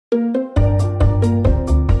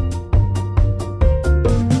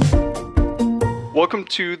Welcome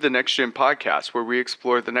to the NextGen podcast, where we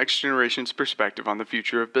explore the next generation's perspective on the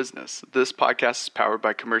future of business. This podcast is powered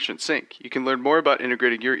by Commercient Sync. You can learn more about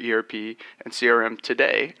integrating your ERP and CRM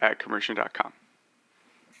today at commercient.com.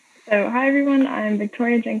 So, hi everyone, I'm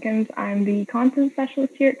Victoria Jenkins. I'm the content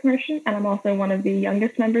specialist here at Commercient, and I'm also one of the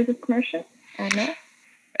youngest members of Commercient.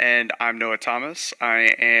 And I'm Noah Thomas.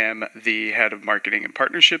 I am the head of marketing and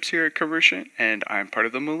partnerships here at Commercient, and I'm part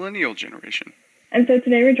of the millennial generation. And so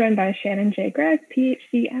today we're joined by Shannon J, Gregg,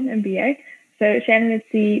 PhD and MBA. So Shannon is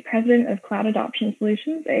the president of Cloud Adoption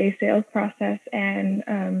Solutions, a sales process and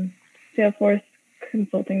Salesforce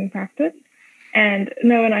consulting practice. And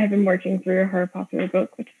Noah and I have been working through her popular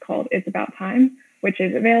book, which is called It's About Time, which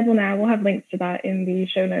is available now. We'll have links to that in the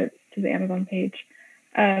show notes to the Amazon page.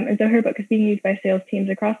 And so her book is being used by sales teams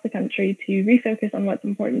across the country to refocus on what's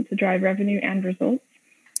important to drive revenue and results.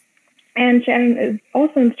 And Shannon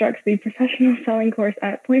also instructs the professional selling course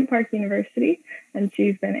at Point Park University, and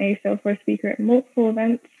she's been a Salesforce speaker at multiple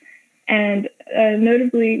events. And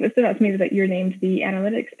notably, what stood out to me was that you're named the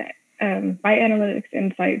Analytics by Analytics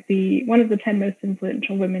Insight, one of the 10 most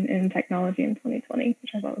influential women in technology in 2020,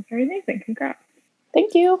 which I thought was very amazing. Congrats.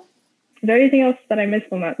 Thank you. Is there anything else that I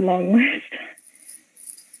missed on that long list?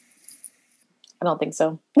 I don't think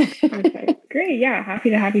so. Okay, great. Yeah, happy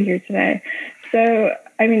to have you here today. So,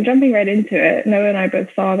 jumping right into it, Noah and I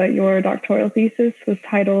both saw that your doctoral thesis was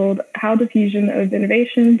titled How the Fusion of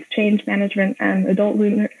Innovations, Change Management, and Adult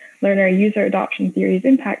Learner User Adoption Theories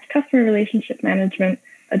Impact Customer Relationship Management,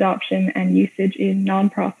 Adoption, and Usage in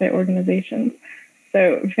Nonprofit Organizations.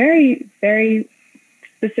 So very, very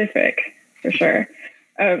specific, for sure.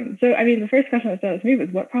 The first question that stood out to me was,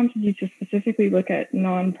 what prompted you to specifically look at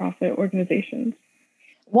nonprofit organizations?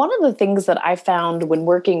 One of the things that I found when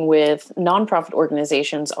working with nonprofit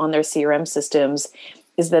organizations on their CRM systems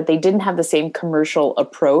is that they didn't have the same commercial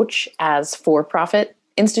approach as for-profit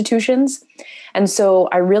institutions. And so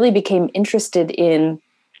I really became interested in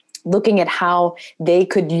looking at how they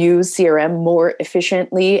could use CRM more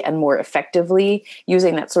efficiently and more effectively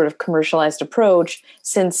using that sort of commercialized approach,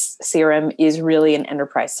 since CRM is really an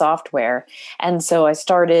enterprise software. And so I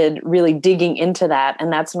started really digging into that.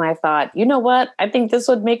 And that's when I thought, you know what, I think this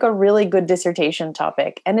would make a really good dissertation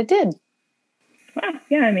topic. And it did. Wow.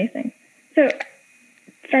 Yeah, amazing. So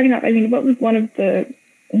starting off, what was one of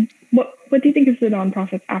what do you think is the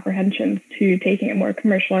nonprofit's apprehensions to taking a more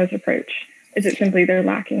commercialized approach? Is it simply they're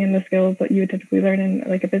lacking in the skills that you would typically learn in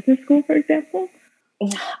like a business school, for example?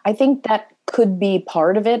 I think that could be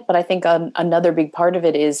part of it, but I think another big part of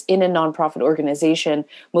it is in a nonprofit organization,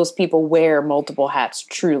 most people wear multiple hats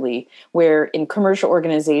truly, where in commercial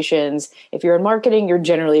organizations, if you're in marketing, you're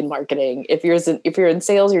generally in marketing. If you're in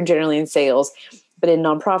sales, you're generally in sales. But in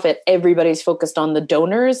nonprofit, everybody's focused on the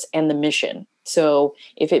donors and the mission. So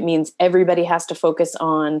if it means everybody has to focus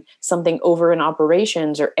on something over in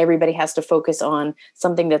operations, or everybody has to focus on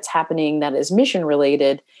something that's happening that is mission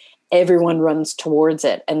related, everyone runs towards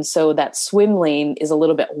it. And so that swim lane is a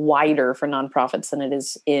little bit wider for nonprofits than it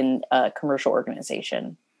is in a commercial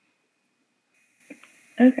organization.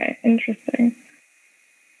 Okay, interesting.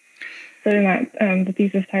 So in that the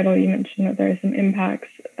thesis title, you mentioned that there are some impacts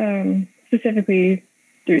specifically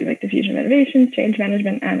through like the fusion of innovations, change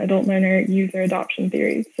management, and adult learner user adoption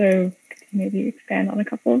theories. So could you maybe expand on a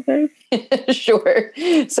couple of those? Sure.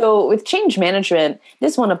 So with change management,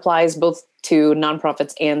 this one applies both to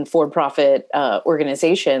nonprofits and for-profit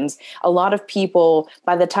organizations. A lot of people,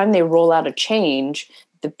 by the time they roll out a change,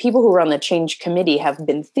 the people who are on the change committee have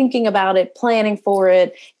been thinking about it, planning for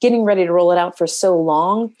it, getting ready to roll it out for so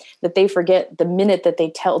long that they forget the minute that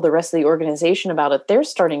they tell the rest of the organization about it, they're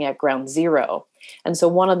starting at ground zero. And so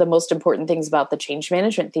one of the most important things about the change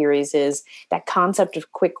management theories is that concept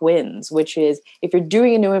of quick wins, which is if you're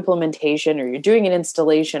doing a new implementation or you're doing an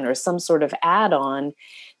installation or some sort of add-on,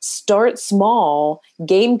 start small,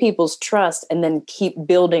 gain people's trust, and then keep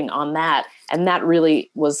building on that. And that really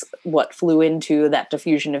was what flew into that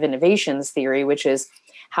diffusion of innovations theory, which is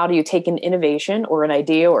how do you take an innovation or an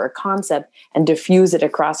idea or a concept and diffuse it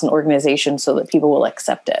across an organization so that people will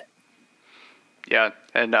accept it? Yeah.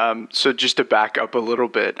 And so just to back up a little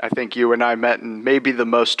bit, I think you and I met in maybe the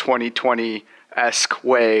most 2020-esque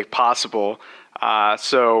way possible.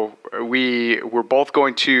 So we were both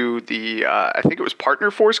going to the, I think it was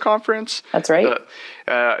Partner Force conference. That's right.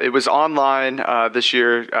 It was online this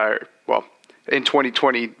year. in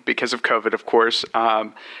 2020 because of COVID, of course.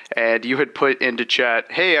 And you had put into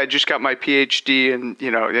chat, "Hey, I just got my PhD," and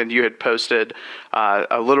and you had posted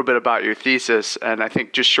a little bit about your thesis. And I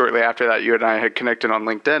think just shortly after that, you and I had connected on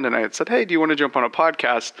LinkedIn, and I had said, "Hey, do you want to jump on a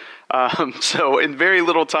podcast?" So in very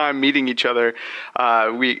little time meeting each other,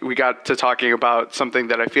 we got to talking about something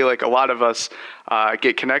that I feel like a lot of us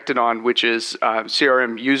get connected on, which is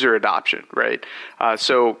CRM user adoption, right?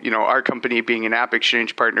 So, our company being an app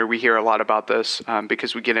exchange partner, we hear a lot about this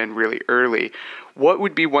because we get in really early. What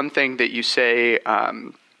would be one thing that you say,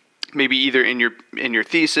 maybe either in your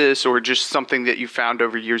thesis or just something that you found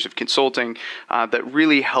over years of consulting that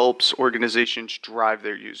really helps organizations drive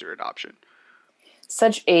their user adoption?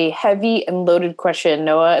 Such a heavy and loaded question,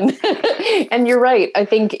 Noah. And you're right. I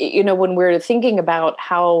think, when we're thinking about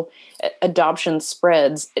how adoption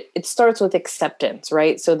spreads, it starts with acceptance,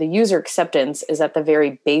 right? So the user acceptance is at the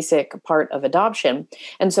very basic part of adoption.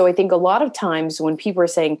 And so I think a lot of times when people are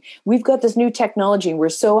saying, we've got this new technology and we're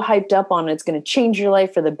so hyped up on it, it's going to change your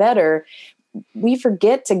life for the better, we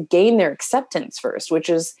forget to gain their acceptance first, which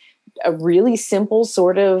is a really simple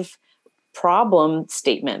sort of problem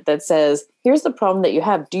statement that says, here's the problem that you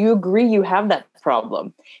have. Do you agree you have that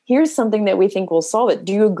problem? Here's something that we think will solve it.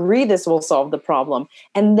 Do you agree this will solve the problem?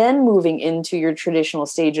 And then moving into your traditional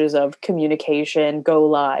stages of communication, go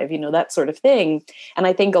live, that sort of thing. And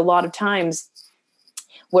I think a lot of times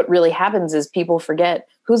what really happens is people forget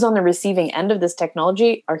who's on the receiving end of this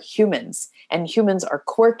technology are humans, and humans are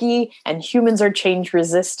quirky, and humans are change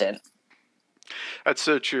resistant. That's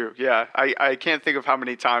so true. Yeah. I can't think of how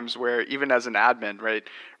many times where even as an admin, right,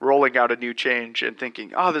 rolling out a new change and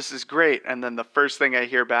thinking, oh, this is great. And then the first thing I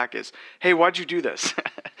hear back is, hey, why'd you do this?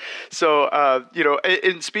 So,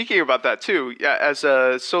 and speaking about that too, yeah, as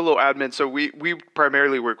a solo admin, so we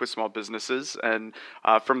primarily work with small businesses, and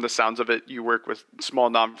from the sounds of it, you work with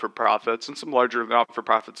small non-for-profits and some larger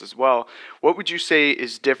not-for-profits as well. What would you say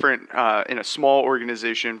is different in a small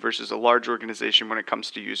organization versus a large organization when it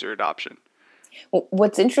comes to user adoption?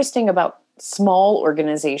 What's interesting about small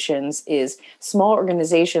organizations is small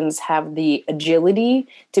organizations have the agility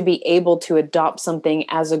to be able to adopt something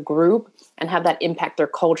as a group and have that impact their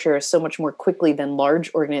culture so much more quickly than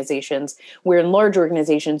large organizations, where in large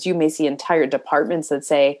organizations, you may see entire departments that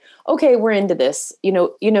say, okay, we're into this. You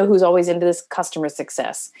know who's always into this? Customer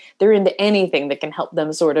success. They're into anything that can help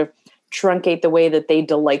them sort of truncate the way that they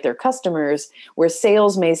delight their customers, where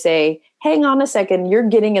sales may say, hang on a second, you're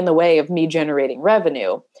getting in the way of me generating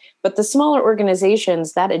revenue. But the smaller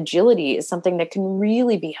organizations, that agility is something that can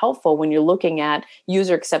really be helpful when you're looking at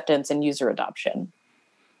user acceptance and user adoption.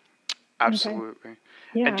 Absolutely. Okay.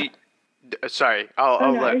 Yeah. And sorry,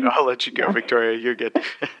 I'll let you go, yeah. Victoria. You're good.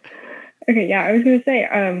 Okay. Yeah, I was going to say,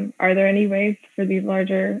 are there any ways for these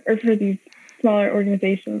smaller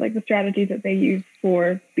organizations, like the strategies that they use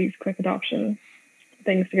for these quick adoption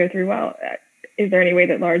things to go through well? Is there any way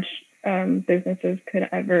that large businesses could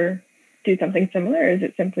ever do something similar, or is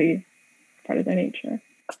it simply part of their nature?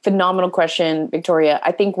 Phenomenal question, Victoria.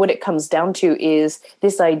 I think what it comes down to is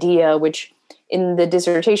this idea, which in the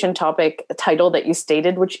dissertation topic title that you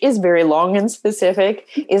stated, which is very long and specific,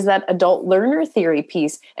 is that adult learner theory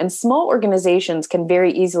piece. And small organizations can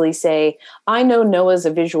very easily say, I know Noah's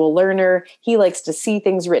a visual learner. He likes to see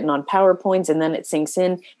things written on PowerPoints and then it sinks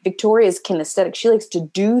in. Victoria's kinesthetic. She likes to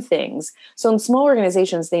do things. So in small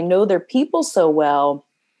organizations, they know their people so well.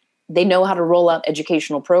 They know how to roll out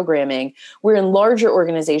educational programming, where in larger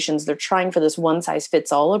organizations, they're trying for this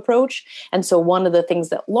one-size-fits-all approach. And so one of the things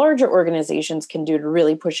that larger organizations can do to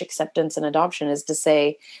really push acceptance and adoption is to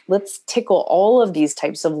say, let's tickle all of these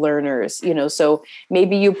types of learners. So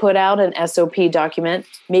maybe you put out an SOP document,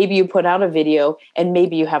 maybe you put out a video, and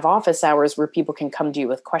maybe you have office hours where people can come to you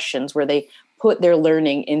with questions, where they put their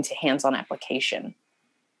learning into hands-on application.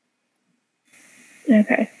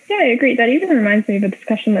 Okay. Yeah, I agree. That even reminds me of a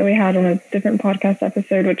discussion that we had on a different podcast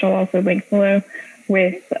episode, which I'll also link below,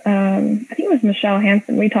 with, I think it was Michelle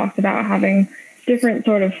Hansen. We talked about having different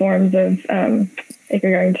sort of forms of, if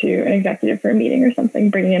you're going to an executive for a meeting or something,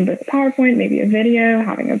 bringing in both a PowerPoint, maybe a video,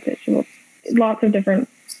 having a visual, lots of different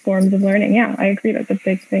forms of learning. Yeah, I agree. That's a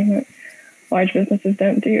big thing that large businesses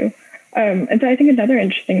don't do. And so I think another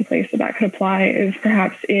interesting place that could apply is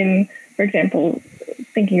perhaps in, for example,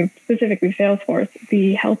 thinking of specifically Salesforce,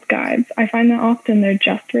 the help guides. I find that often they're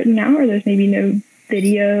just written out, or there's maybe no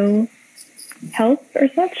video help or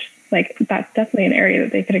such. Like, that's definitely an area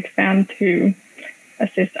that they could expand to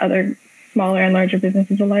assist other smaller and larger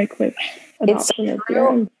businesses alike with adoption of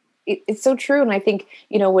CRM. It's so true. And I think,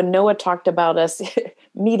 when Noah talked about us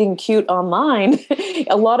meeting cute online,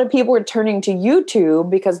 a lot of people are turning to YouTube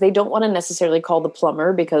because they don't want to necessarily call the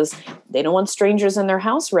plumber because they don't want strangers in their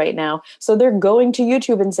house right now. So they're going to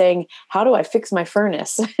YouTube and saying, how do I fix my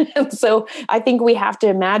furnace? So I think we have to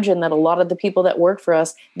imagine that a lot of the people that work for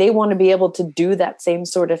us, they want to be able to do that same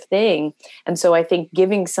sort of thing. And so I think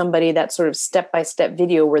giving somebody that sort of step-by-step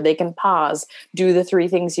video where they can pause, do the 3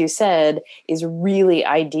 things you said is really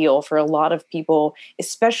ideal for a lot of people,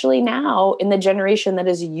 especially now in the generation that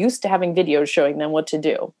is used to having videos showing them what to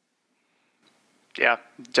do. Yeah,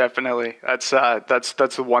 definitely. That's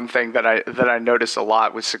the one thing that I notice a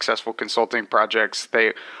lot with successful consulting projects.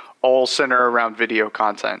 They all center around video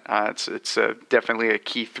content. It's definitely a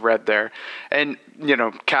key thread there, and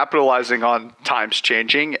capitalizing on times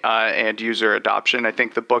changing and user adoption. I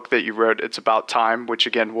think the book that you wrote, It's About Time, which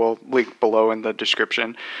again we'll link below in the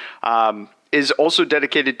description, is also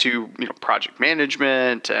dedicated to project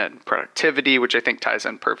management and productivity, which I think ties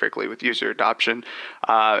in perfectly with user adoption.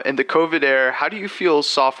 In the COVID era, how do you feel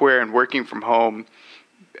software and working from home,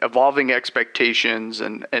 evolving expectations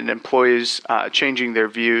and employees changing their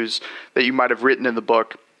views that you might have written in the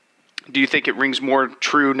book? Do you think it rings more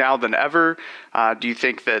true now than ever? Do you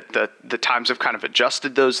think that the times have kind of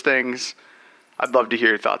adjusted those things? I'd love to hear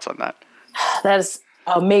your thoughts on that. That is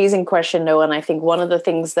amazing question, Noah. And I think one of the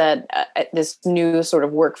things that this new sort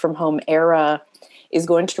of work from home era is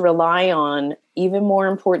going to rely on, even more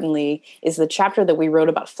importantly, is the chapter that we wrote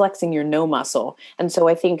about flexing your no muscle. And so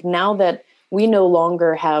I think now that we no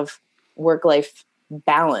longer have work-life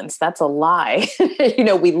balance, that's a lie.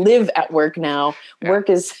 We live at work now. Yeah. Work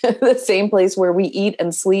is the same place where we eat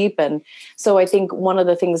and sleep. And so I think one of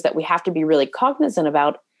the things that we have to be really cognizant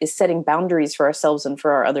about is setting boundaries for ourselves and for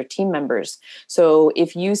our other team members. So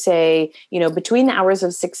if you say, between the hours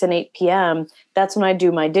of 6 and 8 p.m., that's when I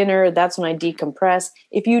do my dinner, that's when I decompress.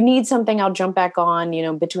 If you need something, I'll jump back on,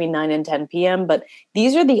 between 9 and 10 p.m. But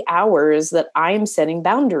these are the hours that I am setting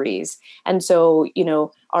boundaries. And so,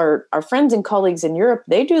 our friends and colleagues in Europe,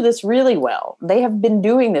 they do this really well. They have been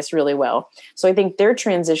doing this really well. So I think their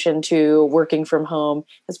transition to working from home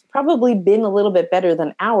has probably been a little bit better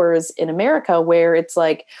than ours in America, where it's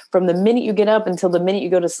like from the minute you get up until the minute you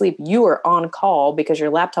go to sleep, you are on call because your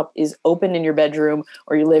laptop is open in your bedroom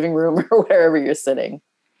or your living room or wherever you're sitting.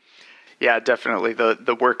 Yeah, definitely. The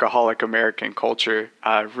workaholic American culture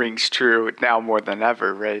rings true now more than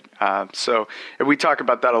ever, right? So and we talk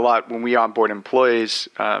about that a lot when we onboard employees.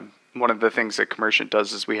 One of the things that Commercient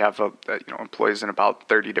does is we have employees in about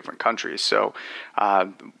 30 different countries. So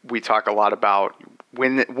we talk a lot about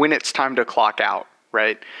when it's time to clock out,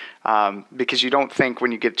 right? Because you don't think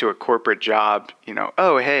when you get to a corporate job,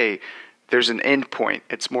 oh, hey, there's an end point.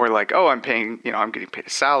 It's more like, oh, I'm getting paid a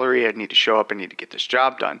salary. I need to show up. I need to get this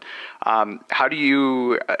job done. How do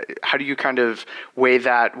you kind of weigh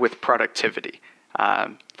that with productivity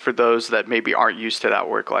for those that maybe aren't used to that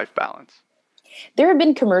work-life balance? There have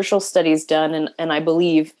been commercial studies done, and I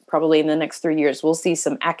believe probably in the next 3 years, we'll see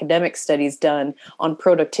some academic studies done on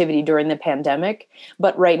productivity during the pandemic.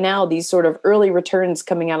 But right now, these sort of early returns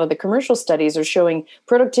coming out of the commercial studies are showing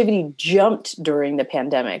productivity jumped during the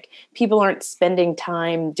pandemic. People aren't spending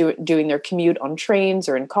time doing their commute on trains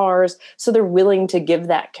or in cars, so they're willing to give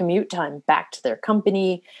that commute time back to their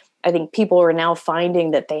company. I think people are now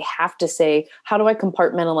finding that they have to say, how do I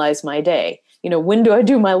compartmentalize my day? When do I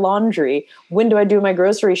do my laundry? When do I do my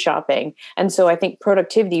grocery shopping? And so I think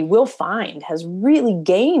productivity has really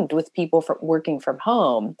gained with people working from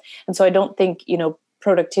home. And so I don't think,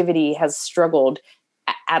 productivity has struggled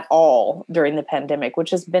at all during the pandemic,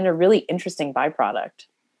 which has been a really interesting byproduct.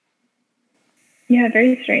 Yeah,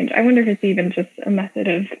 very strange. I wonder if it's even just a method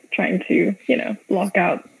of trying to, block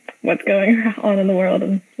out what's going on in the world.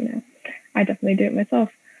 And, I definitely do it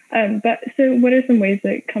myself. But so what are some ways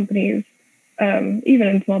that companies, even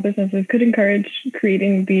in small businesses, could encourage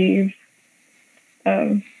creating these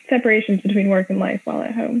separations between work and life while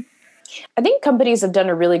at home? I think companies have done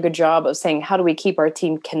a really good job of saying, how do we keep our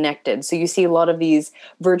team connected? So you see a lot of these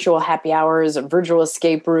virtual happy hours or virtual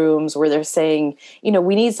escape rooms where they're saying,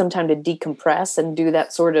 we need some time to decompress and do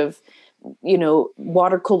that sort of,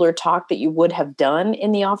 water cooler talk that you would have done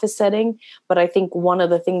in the office setting. But I think one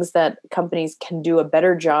of the things that companies can do a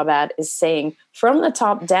better job at is saying from the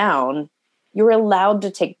top down, you're allowed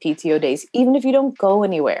to take PTO days, even if you don't go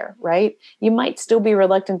anywhere, right? You might still be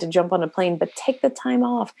reluctant to jump on a plane, but take the time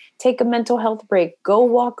off, take a mental health break, go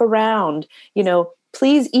walk around,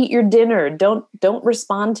 please eat your dinner. Don't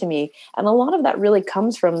respond to me. And a lot of that really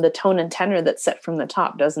comes from the tone and tenor that's set from the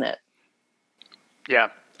top, doesn't it? Yeah,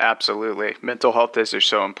 absolutely. Mental health days are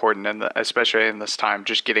so important, and especially in this time,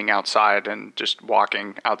 just getting outside and just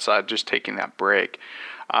walking outside, just taking that break.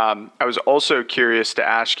 I was also curious to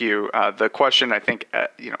ask you the question I think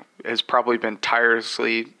has probably been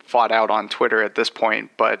tirelessly fought out on Twitter at this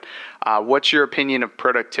point, but what's your opinion of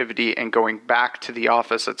productivity and going back to the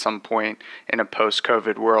office at some point in a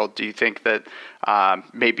post-COVID world? Do you think that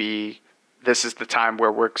maybe this is the time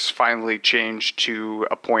where work's finally changed to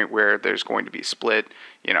a point where there's going to be split,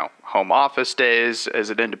 home office days? Is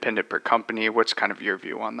it independent per company? What's kind of your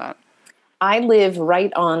view on that? I live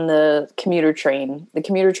right on the commuter train. The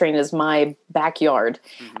commuter train is my backyard.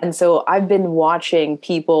 Mm-hmm. And so I've been watching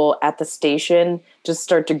people at the station just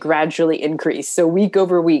start to gradually increase. So week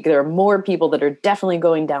over week, there are more people that are definitely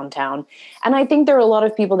going downtown. And I think there are a lot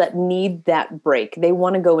of people that need that break. They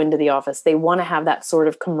want to go into the office. They want to have that sort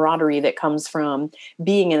of camaraderie that comes from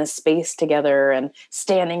being in a space together and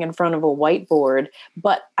standing in front of a whiteboard.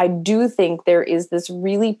 But I do think there is this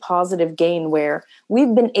really positive gain where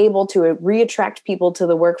we've been able to reattract people to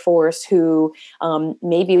the workforce who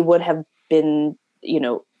maybe would have been,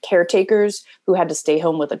 caretakers who had to stay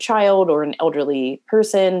home with a child or an elderly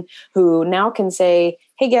person who now can say,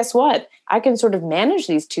 hey, guess what? I can sort of manage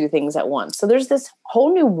these two things at once. So there's this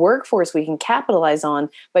whole new workforce we can capitalize on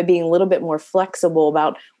by being a little bit more flexible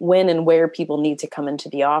about when and where people need to come into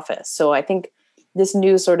the office. So I think this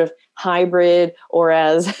new sort of hybrid, or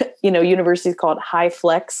as universities call it, high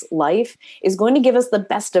flex life, is going to give us the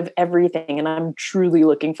best of everything. And I'm truly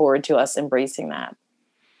looking forward to us embracing that.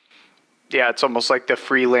 Yeah, it's almost like the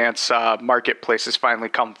freelance marketplace has finally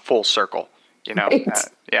come full circle, Right.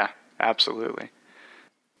 Yeah, absolutely.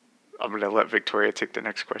 I'm going to let Victoria take the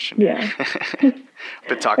next question. Yeah.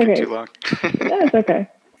 Been talking too long. No, it's okay.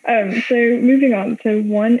 So moving on. So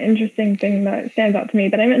one interesting thing that stands out to me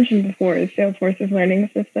that I mentioned before is Salesforce's learning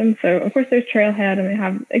system. So of course there's Trailhead and they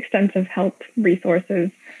have extensive help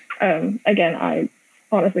resources. Again, I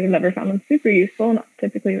honestly have never found them super useful, not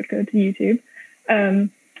typically would go to YouTube.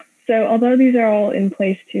 So although these are all in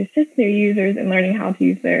place to assist new users in learning how to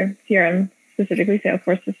use their CRM, specifically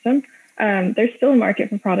Salesforce system, there's still a market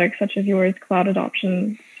for products such as yours, cloud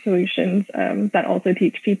adoption solutions, that also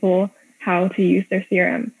teach people how to use their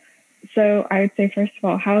CRM. So I would say, first of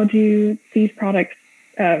all, how do these products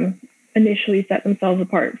initially set themselves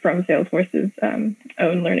apart from Salesforce's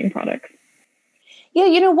own learning products?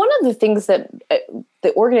 Yeah, one of the things that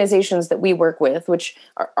the organizations that we work with, which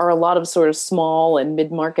are a lot of sort of small and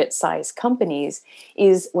mid-market size companies,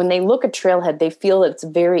 is when they look at Trailhead, they feel that it's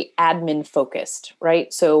very admin focused,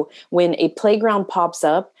 right? So when a playground pops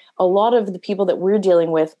up, a lot of the people that we're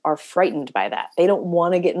dealing with are frightened by that. They don't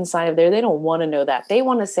want to get inside of there. They don't want to know that. They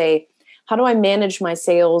want to say, how do I manage my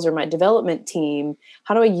sales or my development team?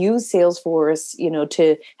 How do I use Salesforce,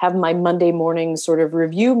 to have my Monday morning sort of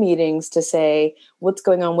review meetings to say, what's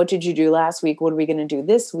going on? What did you do last week? What are we going to do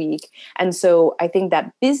this week? And so I think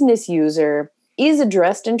that business user is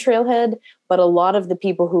addressed in Trailhead, but a lot of the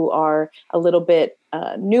people who are a little bit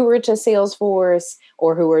newer to Salesforce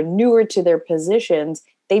or who are newer to their positions,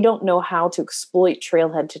 they don't know how to exploit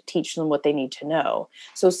Trailhead to teach them what they need to know.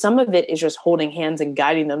 So some of it is just holding hands and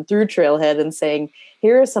guiding them through Trailhead and saying,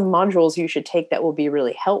 here are some modules you should take that will be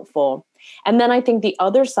really helpful. And then I think the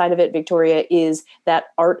other side of it, Victoria, is that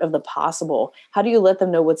art of the possible. How do you let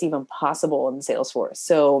them know what's even possible in Salesforce?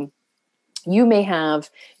 So you may have,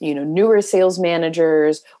 newer sales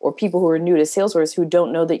managers or people who are new to Salesforce who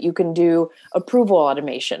don't know that you can do approval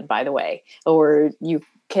automation, by the way, or you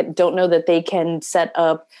don't know that they can set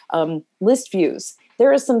up list views.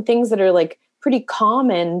 There are some things that are like pretty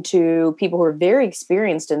common to people who are very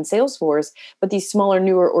experienced in Salesforce, but these smaller,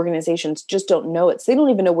 newer organizations just don't know it. So they don't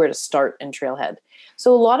even know where to start in Trailhead.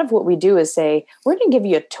 So a lot of what we do is say, we're going to give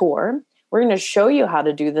you a tour. We're going to show you how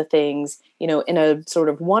to do the things, in a sort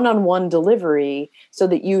of one-on-one delivery so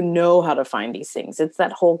that you know how to find these things. It's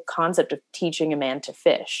that whole concept of teaching a man to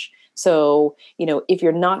fish. So, if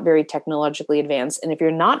you're not very technologically advanced, and if you're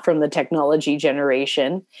not from the technology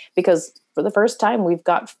generation, because for the first time, we've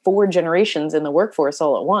got 4 generations in the workforce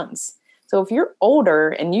all at once. So if you're older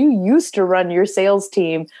and you used to run your sales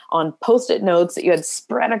team on Post-it notes that you had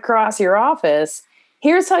spread across your office,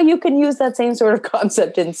 here's how you can use that same sort of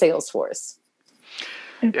concept in Salesforce.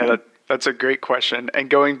 Yeah, that's a great question. And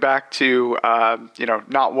going back to,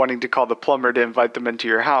 not wanting to call the plumber to invite them into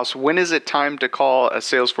your house, when is it time to call a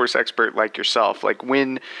Salesforce expert like yourself? Like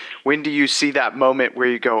when do you see that moment where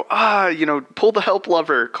you go, pull the help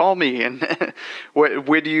lever, call me? And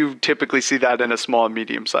where do you typically see that in a small and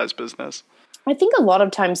medium-sized business? I think a lot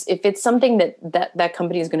of times if it's something that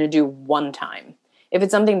company is going to do one time, If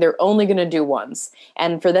it's something they're only going to do once,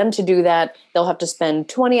 and for them to do that, they'll have to spend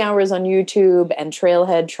 20 hours on YouTube and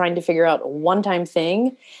Trailhead trying to figure out a one-time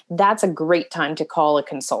thing. That's a great time to call a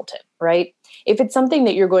consultant, right? If it's something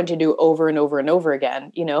that you're going to do over and over and over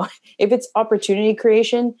again, if it's opportunity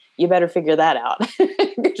creation, you better figure that out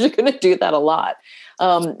because you're going to do that a lot.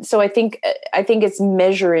 So I think it's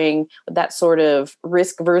measuring that sort of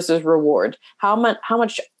risk versus reward. How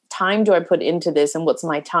much time do I put into this, and what's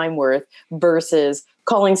my time worth, versus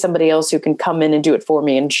calling somebody else who can come in and do it for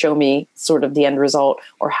me and show me sort of the end result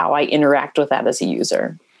or how I interact with that as a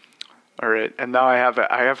user. All right. And now I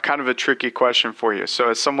have kind of a tricky question for you. So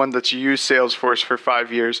as someone that's used Salesforce for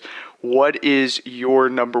 5 years, what is your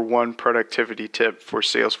number one productivity tip for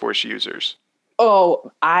Salesforce users?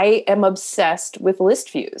 Oh, I am obsessed with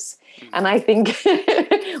list views. And I think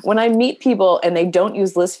when I meet people and they don't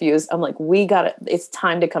use list views, I'm like, it's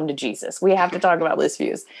time to come to Jesus. We have to talk about list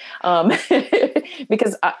views.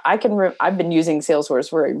 Because I've been using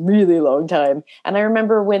Salesforce for a really long time. And I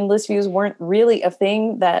remember when list views weren't really a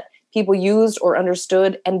thing that people used or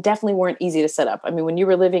understood, and definitely weren't easy to set up. I mean, when you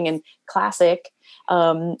were living in Classic,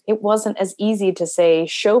 it wasn't as easy to say,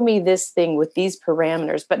 show me this thing with these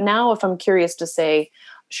parameters. But now if I'm curious to say,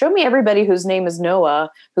 show me everybody whose name is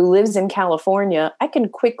Noah, who lives in California, I can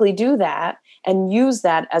quickly do that and use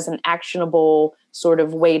that as an actionable sort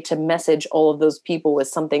of way to message all of those people with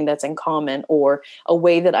something that's in common, or a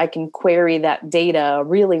way that I can query that data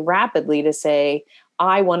really rapidly to say,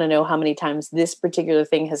 I want to know how many times this particular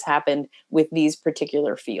thing has happened with these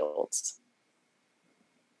particular fields.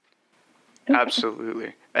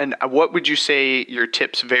 Absolutely. And what would you say your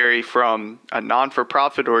tips vary from a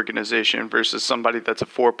non-for-profit organization versus somebody that's a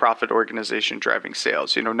for-profit organization driving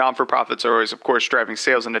sales? Non-for-profits are always, of course, driving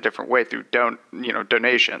sales in a different way through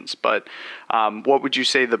donations. But what would you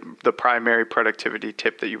say the primary productivity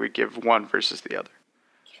tip that you would give one versus the other?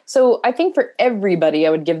 So I think for everybody, I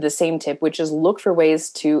would give the same tip, which is look for ways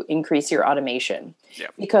to increase your automation.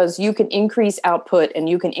 Yep. Because you can increase output and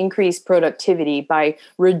you can increase productivity by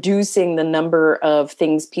reducing the number of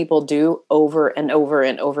things people do over and over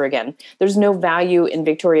and over again. There's no value in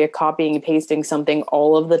Victoria copying and pasting something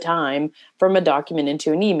all of the time from a document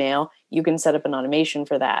into an email. You can set up an automation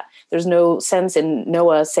for that. There's no sense in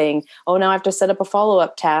Noah saying, oh, now I have to set up a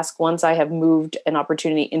follow-up task once I have moved an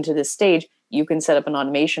opportunity into this stage. You can set up an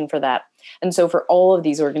automation for that. And so for all of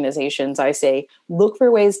these organizations, I say, look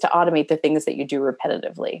for ways to automate the things that you do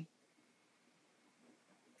repetitively.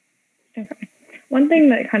 Okay. One thing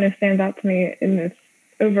that kind of stands out to me in this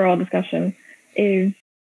overall discussion is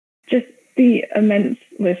just the immense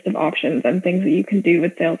list of options and things that you can do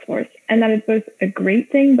with Salesforce. And that is both a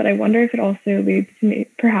great thing, but I wonder if it also leads to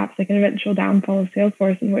perhaps like an eventual downfall of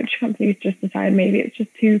Salesforce, in which companies just decide maybe it's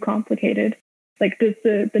just too complicated. Like, does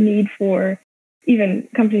the need for even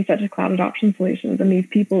companies such as Cloud Adoption Solutions and these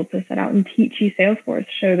people to set out and teach you Salesforce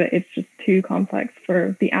show that it's just too complex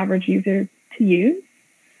for the average user to use?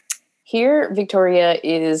 Here, Victoria,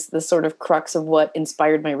 is the sort of crux of what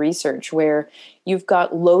inspired my research, where you've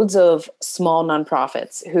got loads of small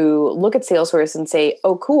nonprofits who look at Salesforce and say,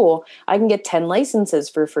 oh, cool, I can get 10 licenses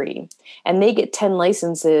for free. And they get 10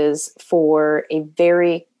 licenses for a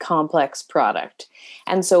very complex product.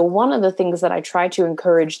 And so one of the things that I try to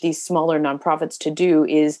encourage these smaller nonprofits to do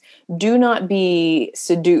is do not be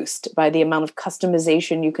seduced by the amount of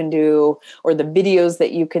customization you can do or the videos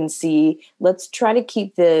that you can see. Let's try to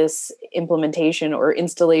keep this implementation or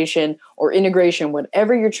installation or integration,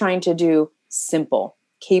 whatever you're trying to do, simple.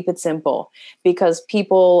 Keep it simple, because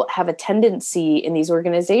people have a tendency in these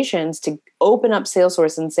organizations to open up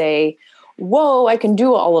Salesforce and say, whoa, I can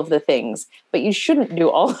do all of the things, but you shouldn't do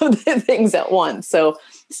all of the things at once. So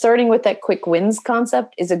starting with that quick wins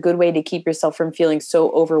concept is a good way to keep yourself from feeling so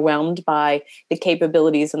overwhelmed by the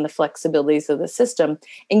capabilities and the flexibilities of the system,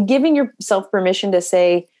 and giving yourself permission to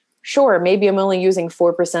say, sure, maybe I'm only using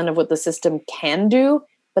 4% of what the system can do,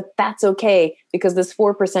 but that's okay, because this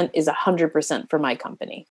 4% is 100% for my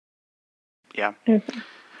company. Yeah.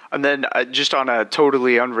 And then just on a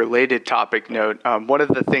totally unrelated topic note, one of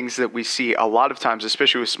the things that we see a lot of times,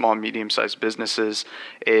 especially with small and medium-sized businesses,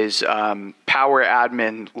 is power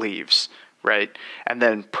admin leaves, right? And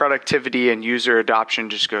then productivity and user adoption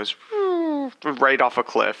just goes right off a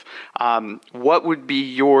cliff. What would be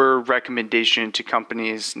your recommendation to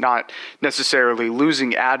companies, not necessarily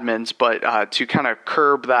losing admins, but to kind of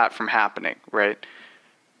curb that from happening, right?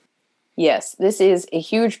 Yes, this is a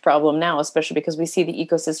huge problem now, especially because we see the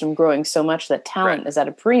ecosystem growing so much that talent is at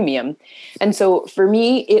a premium. And so for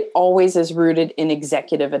me, it always is rooted in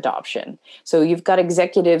executive adoption. So you've got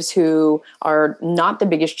executives who are not the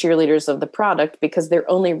biggest cheerleaders of the product because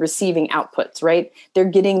they're only receiving outputs, right? They're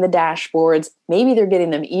getting the dashboards. Maybe they're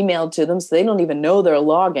getting them emailed to them, so they don't even know their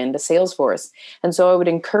login to Salesforce. And so I would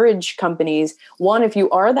encourage companies, one, if you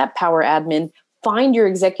are that power admin, find your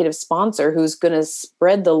executive sponsor who's going to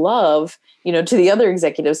spread the love, to the other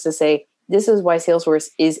executives to say, this is why Salesforce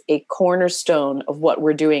is a cornerstone of what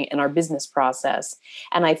we're doing in our business process.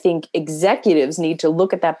 And I think executives need to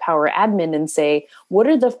look at that power admin and say, what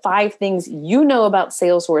are the 5 things you know about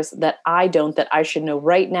Salesforce that I don't, that I should know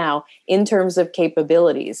right now in terms of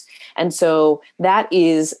capabilities? And so that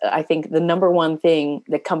is, I think, the number one thing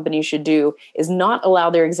that companies should do is not allow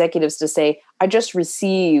their executives to say, I just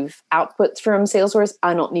receive outputs from Salesforce.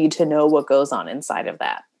 I don't need to know what goes on inside of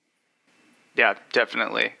that. Yeah,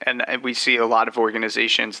 definitely. And we see a lot of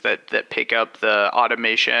organizations that pick up the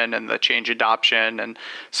automation and the change adoption and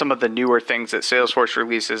some of the newer things that Salesforce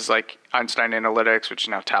releases, like Einstein Analytics, which is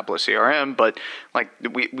now Tableau CRM. But like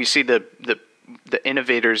we see the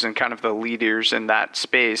innovators and kind of the leaders in that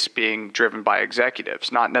space being driven by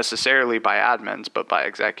executives, not necessarily by admins, but by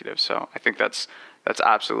executives. So I think that's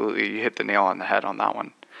absolutely, you hit the nail on the head on that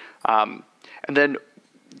one. And then,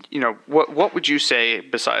 what would you say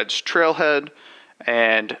besides Trailhead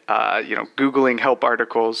and Googling help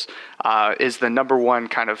articles is the number one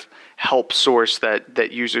kind of help source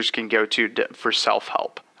that users can go to for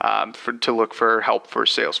self-help, to look for help for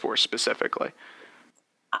Salesforce specifically?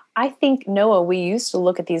 I think, Noah, we used to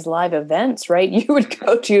look at these live events, right? You would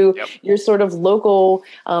go to your sort of local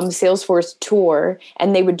Salesforce tour,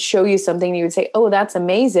 and they would show you something, and you would say, oh, that's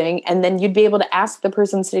amazing. And then you'd be able to ask the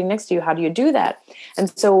person sitting next to you, how do you do that?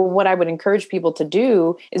 And so what I would encourage people to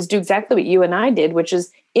do is do exactly what you and I did, which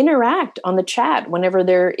is interact on the chat whenever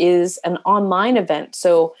there is an online event.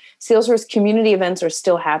 So Salesforce community events are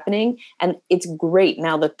still happening, and it's great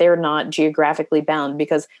now that they're not geographically bound,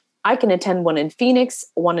 because I can attend one in Phoenix,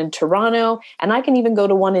 one in Toronto, and I can even go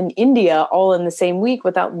to one in India all in the same week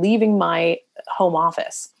without leaving my home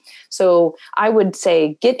office. So I would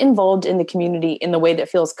say get involved in the community in the way that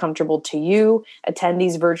feels comfortable to you. Attend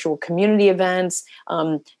these virtual community events.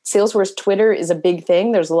 Salesforce Twitter is a big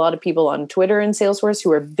thing. There's a lot of people on Twitter in Salesforce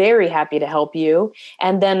who are very happy to help you.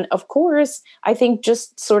 And then, of course, I think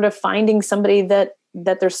just sort of finding somebody that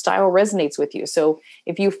their style resonates with you. So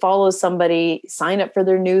if you follow somebody, sign up for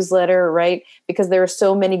their newsletter, right? Because there are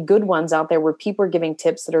so many good ones out there where people are giving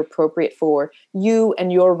tips that are appropriate for you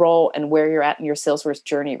and your role and where you're at in your Salesforce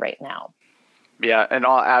journey right now. Yeah, and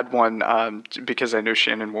I'll add one because I know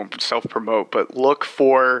Shannon won't self-promote, but look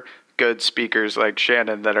for good speakers like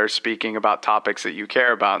Shannon that are speaking about topics that you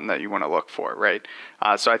care about and that you want to look for, right?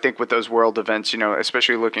 So I think with those world events,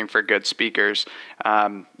 especially looking for good speakers,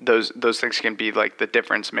 those things can be like the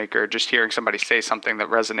difference maker. Just hearing somebody say something that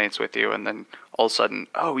resonates with you, and then all of a sudden,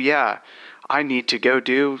 oh yeah, I need to go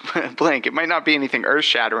do blank. It might not be anything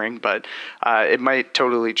earth-shattering, but it might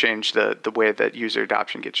totally change the way that user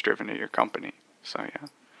adoption gets driven at your company. So yeah.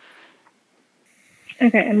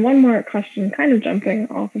 Okay, and one more question, kind of jumping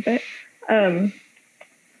off of it.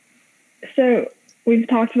 So we've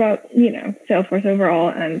talked about, Salesforce overall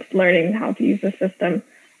and learning how to use the system.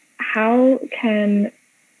 How can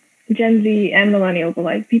Gen Z and millennials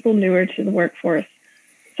alike, people newer to the workforce,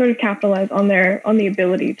 sort of capitalize on the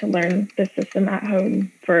ability to learn the system at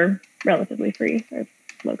home for relatively free or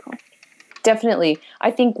low cost? Definitely. I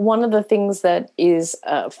think one of the things that is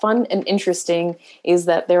fun and interesting is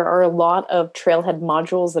that there are a lot of Trailhead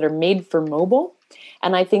modules that are made for mobile.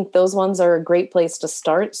 And I think those ones are a great place to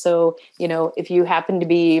start. So, if you happen to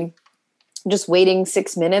be just waiting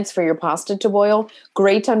 6 minutes for your pasta to boil,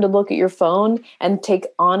 great time to look at your phone and take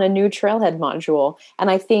on a new Trailhead module. And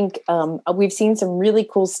I think we've seen some really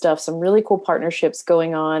cool stuff, some really cool partnerships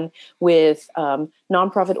going on with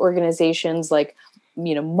nonprofit organizations like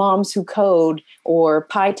Moms Who Code or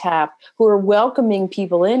PyTap, who are welcoming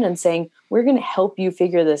people in and saying, we're going to help you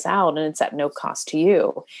figure this out, and it's at no cost to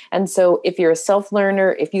you. And so if you're a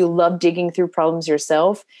self-learner, if you love digging through problems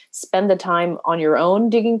yourself, spend the time on your own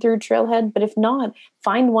digging through Trailhead. But if not,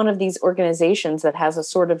 find one of these organizations that has a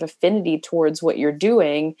sort of affinity towards what you're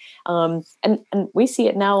doing. And we see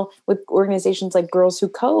it now with organizations like Girls Who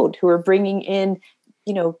Code, who are bringing in,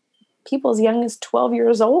 people as young as 12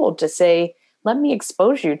 years old to say, let me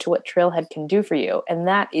expose you to what Trailhead can do for you. And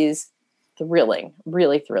that is thrilling,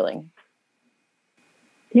 really thrilling.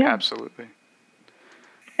 Yeah, absolutely.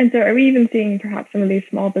 And so are we even seeing perhaps some of these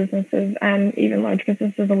small businesses and even large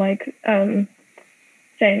businesses alike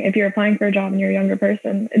saying, if you're applying for a job and you're a younger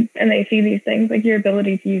person and they see these things, like your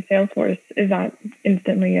ability to use Salesforce is not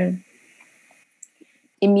instantly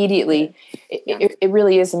immediately. It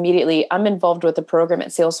really is immediately. I'm involved with a program at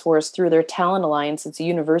Salesforce through their Talent Alliance. It's a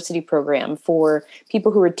university program for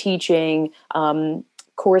people who are teaching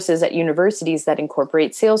courses at universities that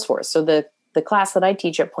incorporate Salesforce. So the class that I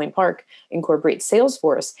teach at Point Park incorporates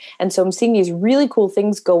Salesforce. And so I'm seeing these really cool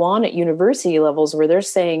things go on at university levels where they're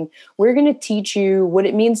saying, we're going to teach you what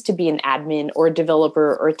it means to be an admin or a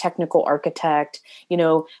developer or a technical architect.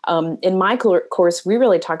 In my course, we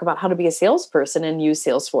really talk about how to be a salesperson and use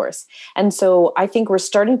Salesforce. And so I think we're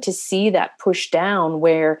starting to see that push down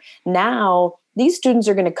where now these students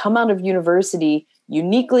are going to come out of university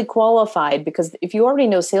uniquely qualified, because if you already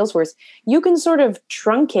know Salesforce, you can sort of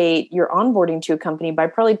truncate your onboarding to a company by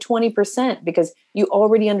probably 20% because you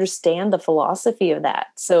already understand the philosophy of that.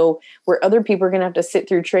 So where other people are going to have to sit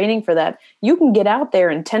through training for that, you can get out there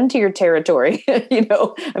and tend to your territory.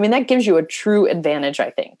 That gives you a true advantage,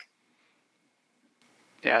 I think.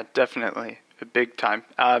 Yeah, definitely. Big time.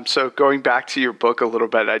 So going back to your book a little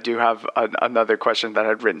bit, I do have another question that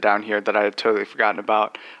I'd written down here that I had totally forgotten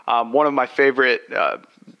about. One of my favorite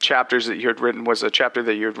chapters that you had written was a chapter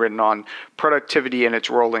that you had written on productivity and its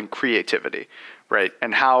role in creativity, right?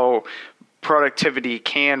 And how productivity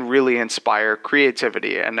can really inspire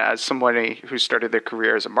creativity. And as somebody who started their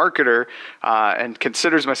career as a marketer and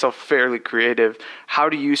considers myself fairly creative, how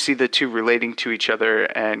do you see the two relating to each other?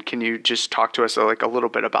 And can you just talk to us a little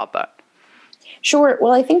bit about that? Sure.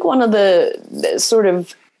 Well, I think one of the sort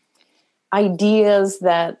of ideas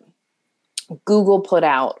that Google put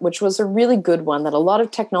out, which was a really good one that a lot of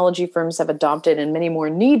technology firms have adopted and many more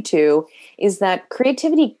need to, is that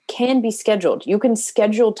creativity can be scheduled. You can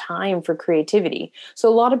schedule time for creativity. So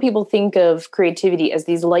a lot of people think of creativity as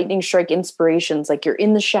these lightning strike inspirations, like you're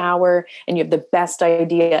in the shower and you have the best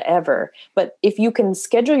idea ever. But if you can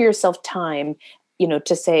schedule yourself time,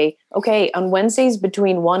 to say, okay, on Wednesdays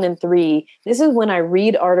between 1 and 3, this is when I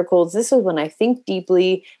read articles. This is when I think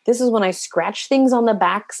deeply. This is when I scratch things on the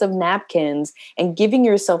backs of napkins, and giving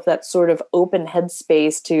yourself that sort of open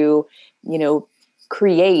headspace to,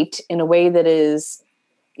 create in a way that is,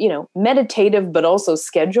 meditative, but also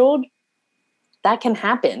scheduled. That can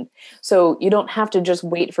happen. So you don't have to just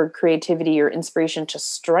wait for creativity or inspiration to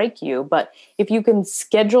strike you. But if you can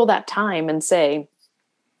schedule that time and say,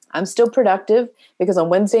 I'm still productive because on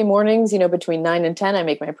Wednesday mornings, between 9 and 10, I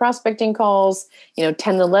make my prospecting calls. 10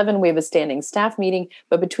 and 11, we have a standing staff meeting.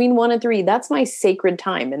 But between 1 and 3, that's my sacred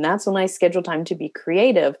time. And that's when I schedule time to be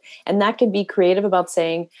creative. And that can be creative about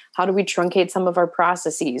saying, how do we truncate some of our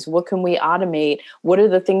processes? What can we automate? What are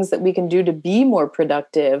the things that we can do to be more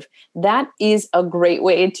productive? That is a great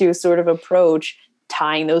way to sort of approach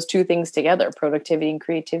tying those two things together, productivity and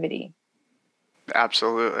creativity.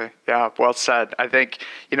 Absolutely. Yeah. Well said. I think,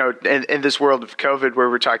 in this world of COVID where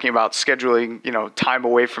we're talking about scheduling, time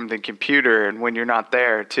away from the computer and when you're not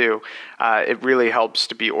there too, it really helps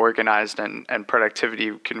to be organized, and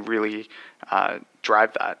productivity can really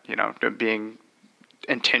drive that, being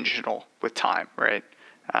intentional with time, right?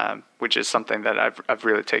 Which is something that I've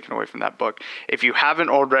really taken away from that book. If you haven't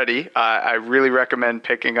already, I really recommend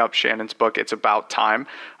picking up Shannon's book. It's about time.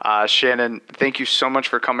 Shannon, thank you so much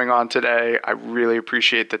for coming on today. I really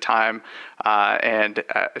appreciate the time, and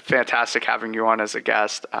fantastic having you on as a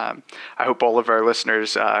guest. I hope all of our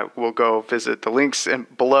listeners will go visit the links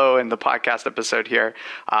below in the podcast episode here.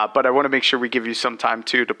 But I want to make sure we give you some time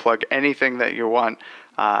too to plug anything that you want.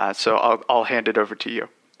 So I'll hand it over to you.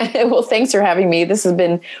 Well, thanks for having me. This has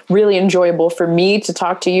been really enjoyable for me to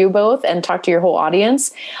talk to you both and talk to your whole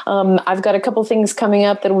audience. I've got a couple things coming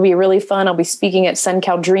up that will be really fun. I'll be speaking at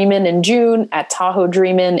SenCal Dreamin' in June, at Tahoe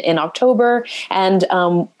Dreamin' in October. And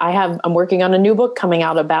I'm working on a new book coming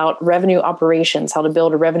out about revenue operations, how to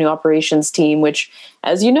build a revenue operations team, which,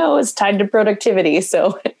 as you know, is tied to productivity.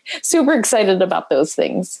 So super excited about those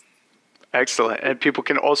things. Excellent. And people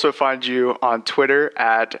can also find you on Twitter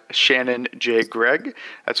at Shannon J. Gregg.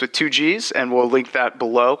 That's with 2 G's, and we'll link that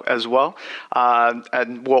below as well.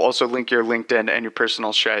 And we'll also link your LinkedIn and your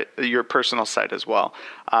personal site as well.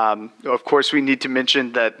 Of course, we need to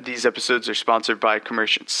mention that these episodes are sponsored by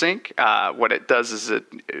Commercient Sync. What it does is it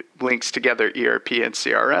links together ERP and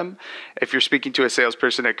CRM. If you're speaking to a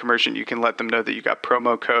salesperson at Commercient, you can let them know that you got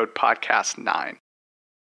promo code podcast9.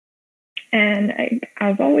 And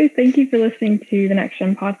as always, thank you for listening to the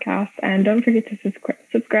NextGen podcast. And don't forget to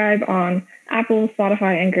subscribe on Apple,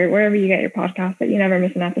 Spotify, Anchor, wherever you get your podcast, so you never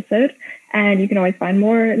miss an episode. And you can always find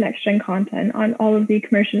more NextGen content on all of the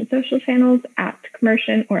Commercient social channels at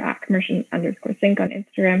Commercient or at Commercient_sync on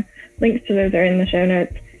Instagram. Links to those are in the show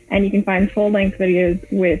notes. And you can find full-length videos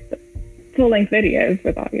with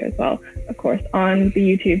audio as well, of course, on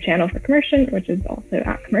the YouTube channel for Commercient, which is also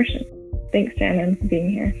at Commercient. Thanks, Shannon, for being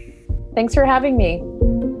here. Thanks for having me.